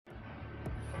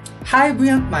Hi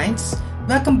brilliant minds!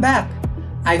 Welcome back!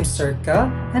 I'm Circa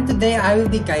and today I will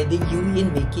be guiding you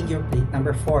in making your plate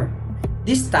number 4.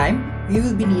 This time, we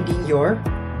will be needing your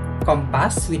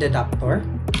compass with adapter,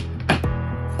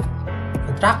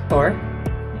 protractor,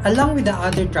 along with the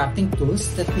other drafting tools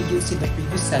that we used in the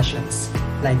previous sessions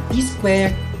like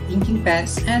T-square, inking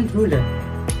pens, and ruler.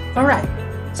 Alright,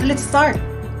 so let's start!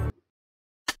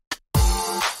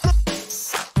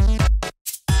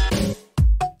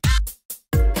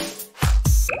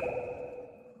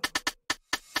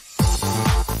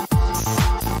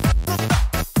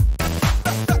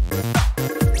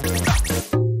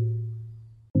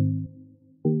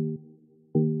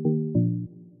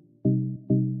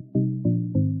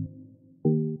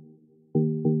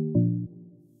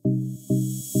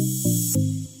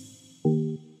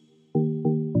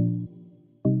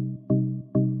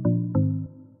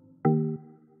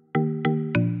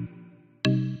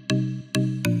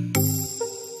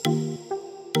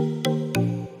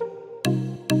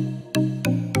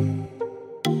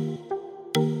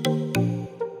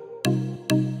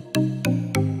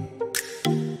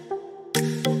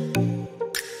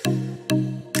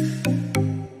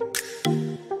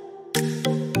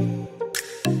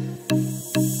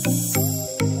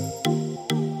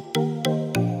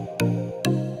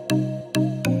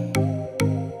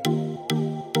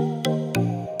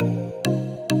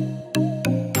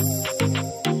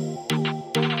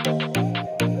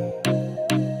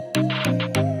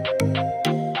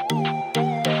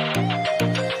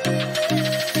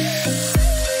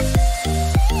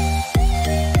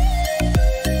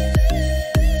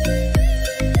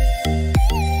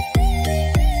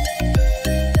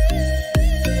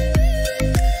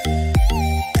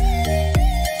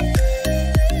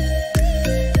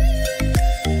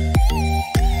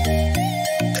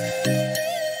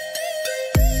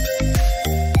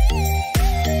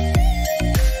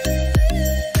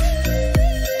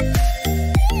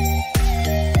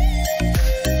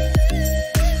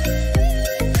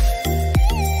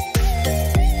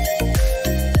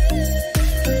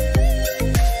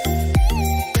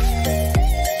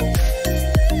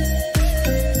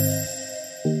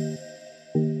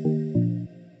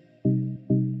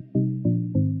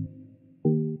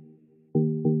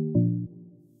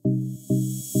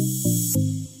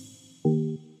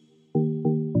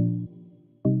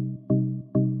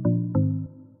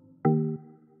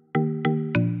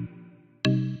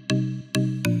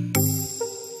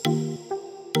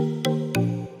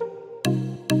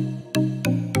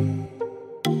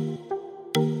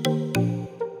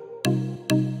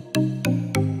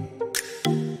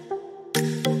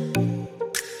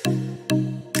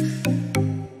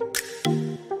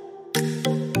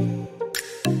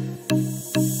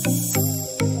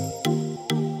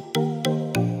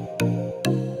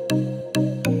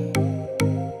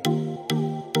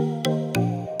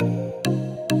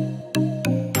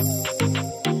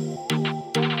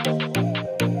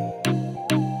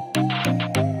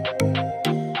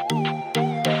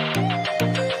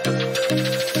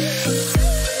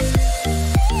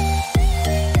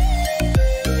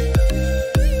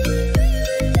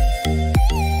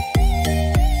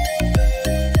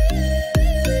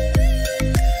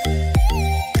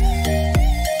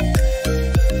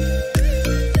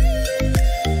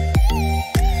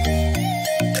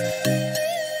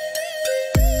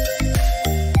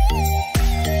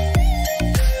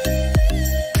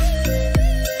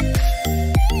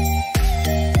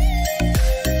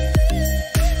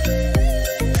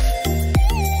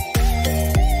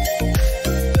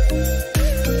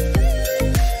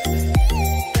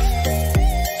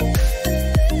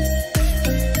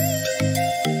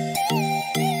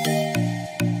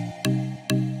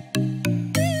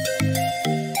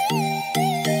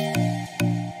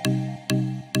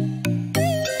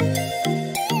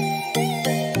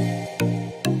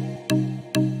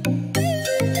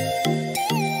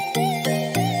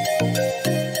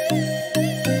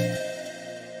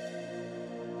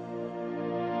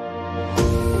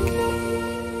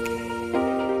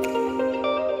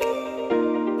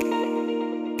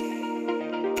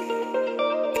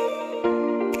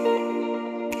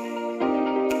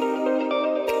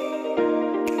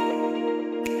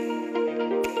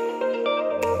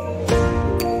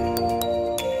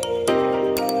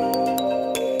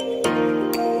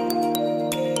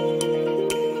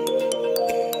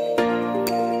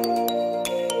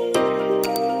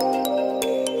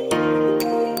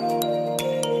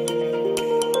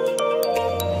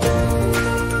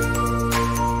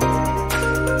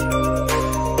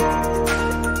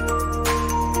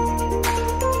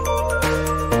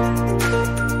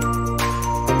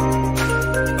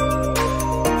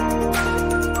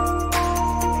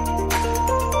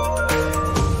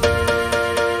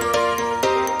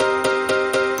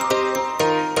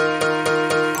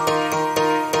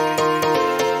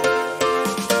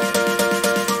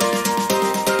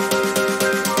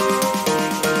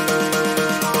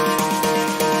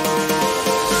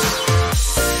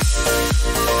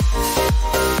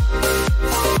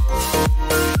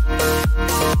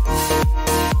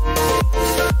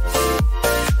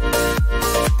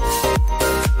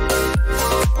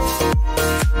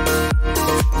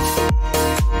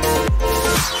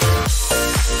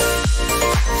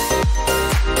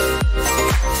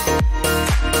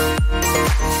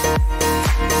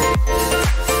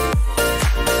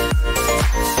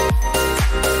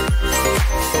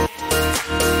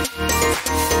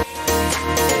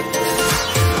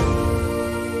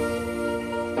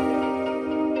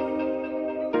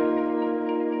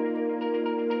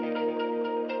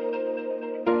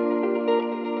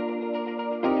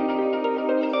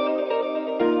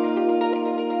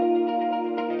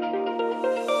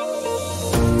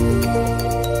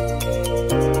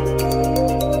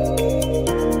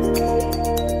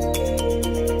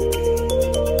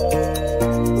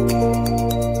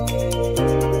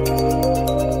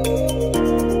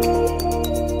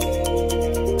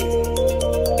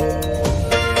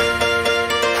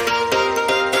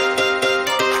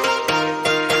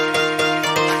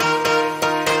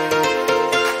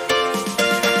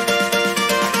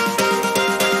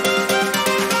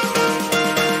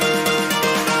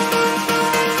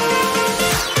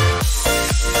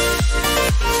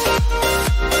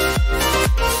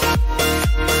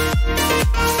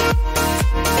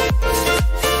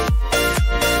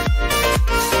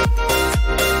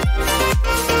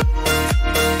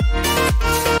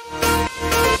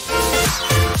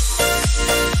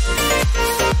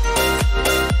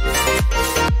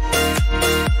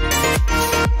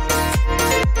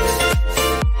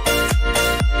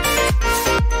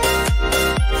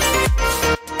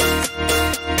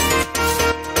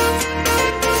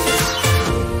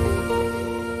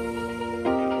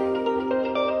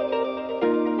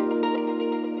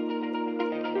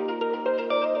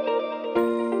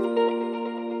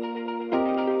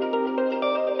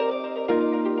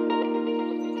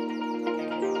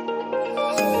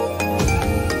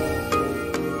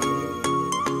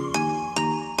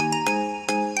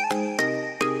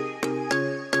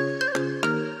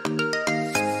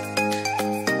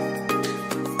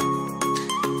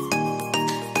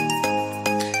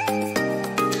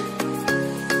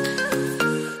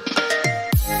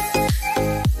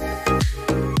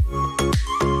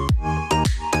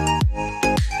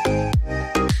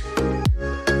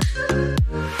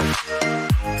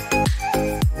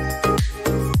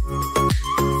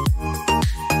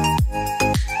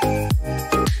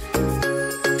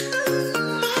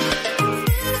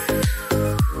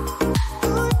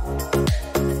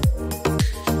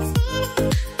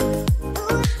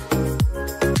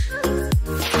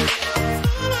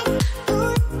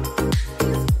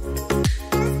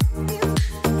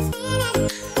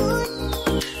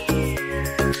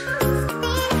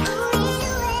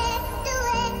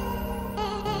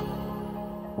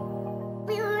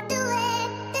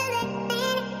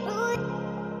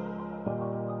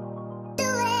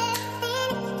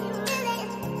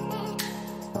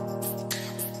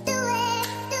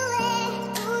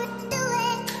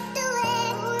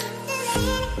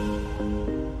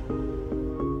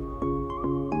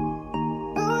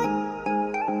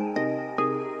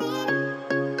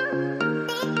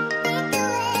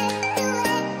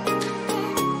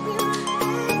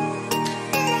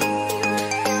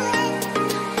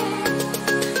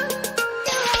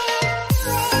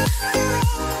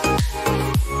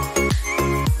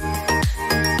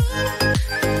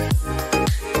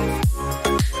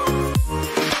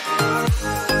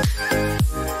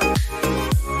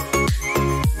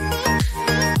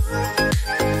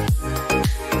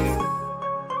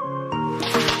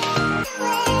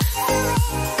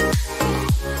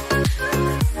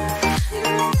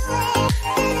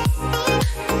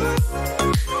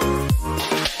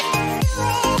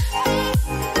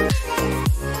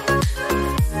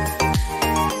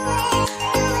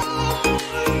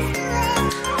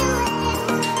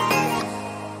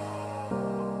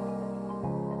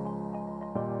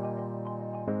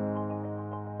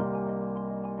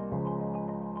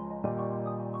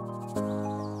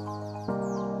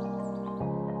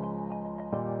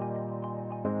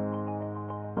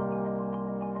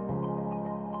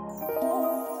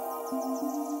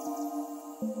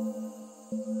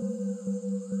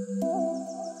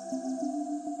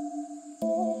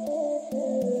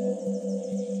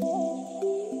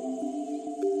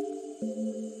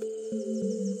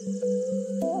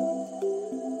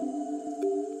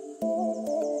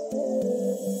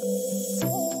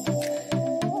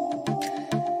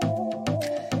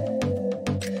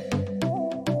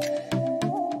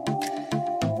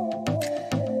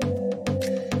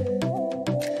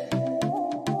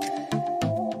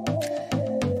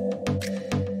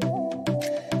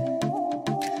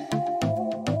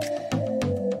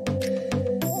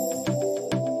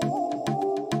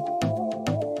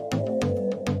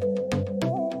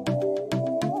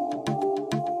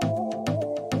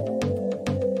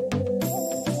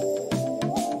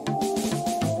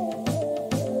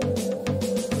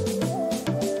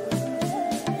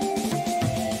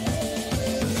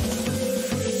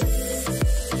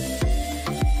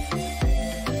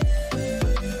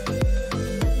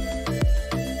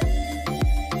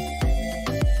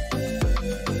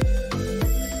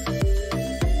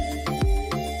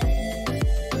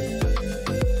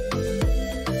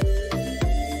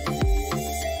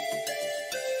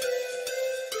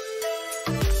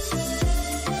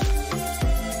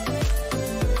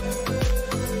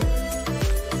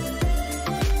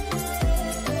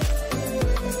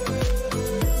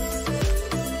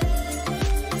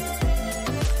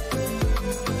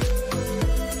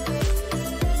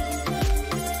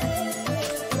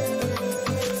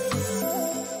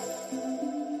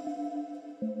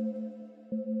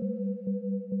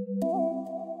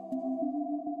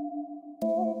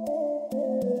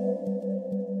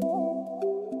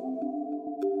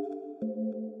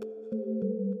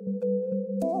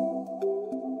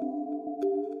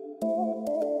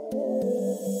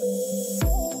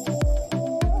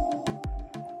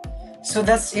 So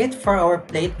that's it for our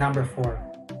plate number 4.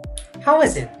 How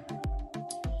is it?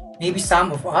 Maybe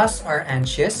some of us are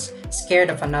anxious, scared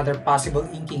of another possible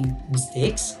inking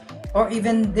mistakes, or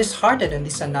even disheartened on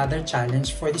this another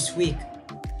challenge for this week.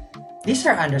 These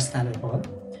are understandable,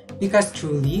 because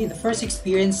truly the first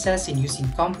experiences in using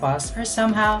Compass are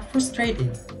somehow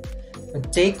frustrating.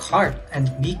 But take heart and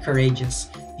be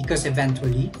courageous, because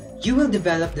eventually you will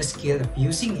develop the skill of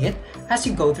using it as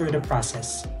you go through the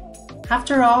process.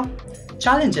 After all,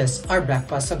 challenges are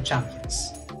breakfast of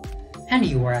champions. And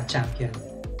you are a champion.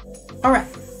 Alright,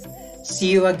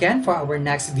 see you again for our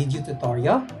next video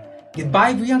tutorial.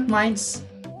 Goodbye, brilliant minds!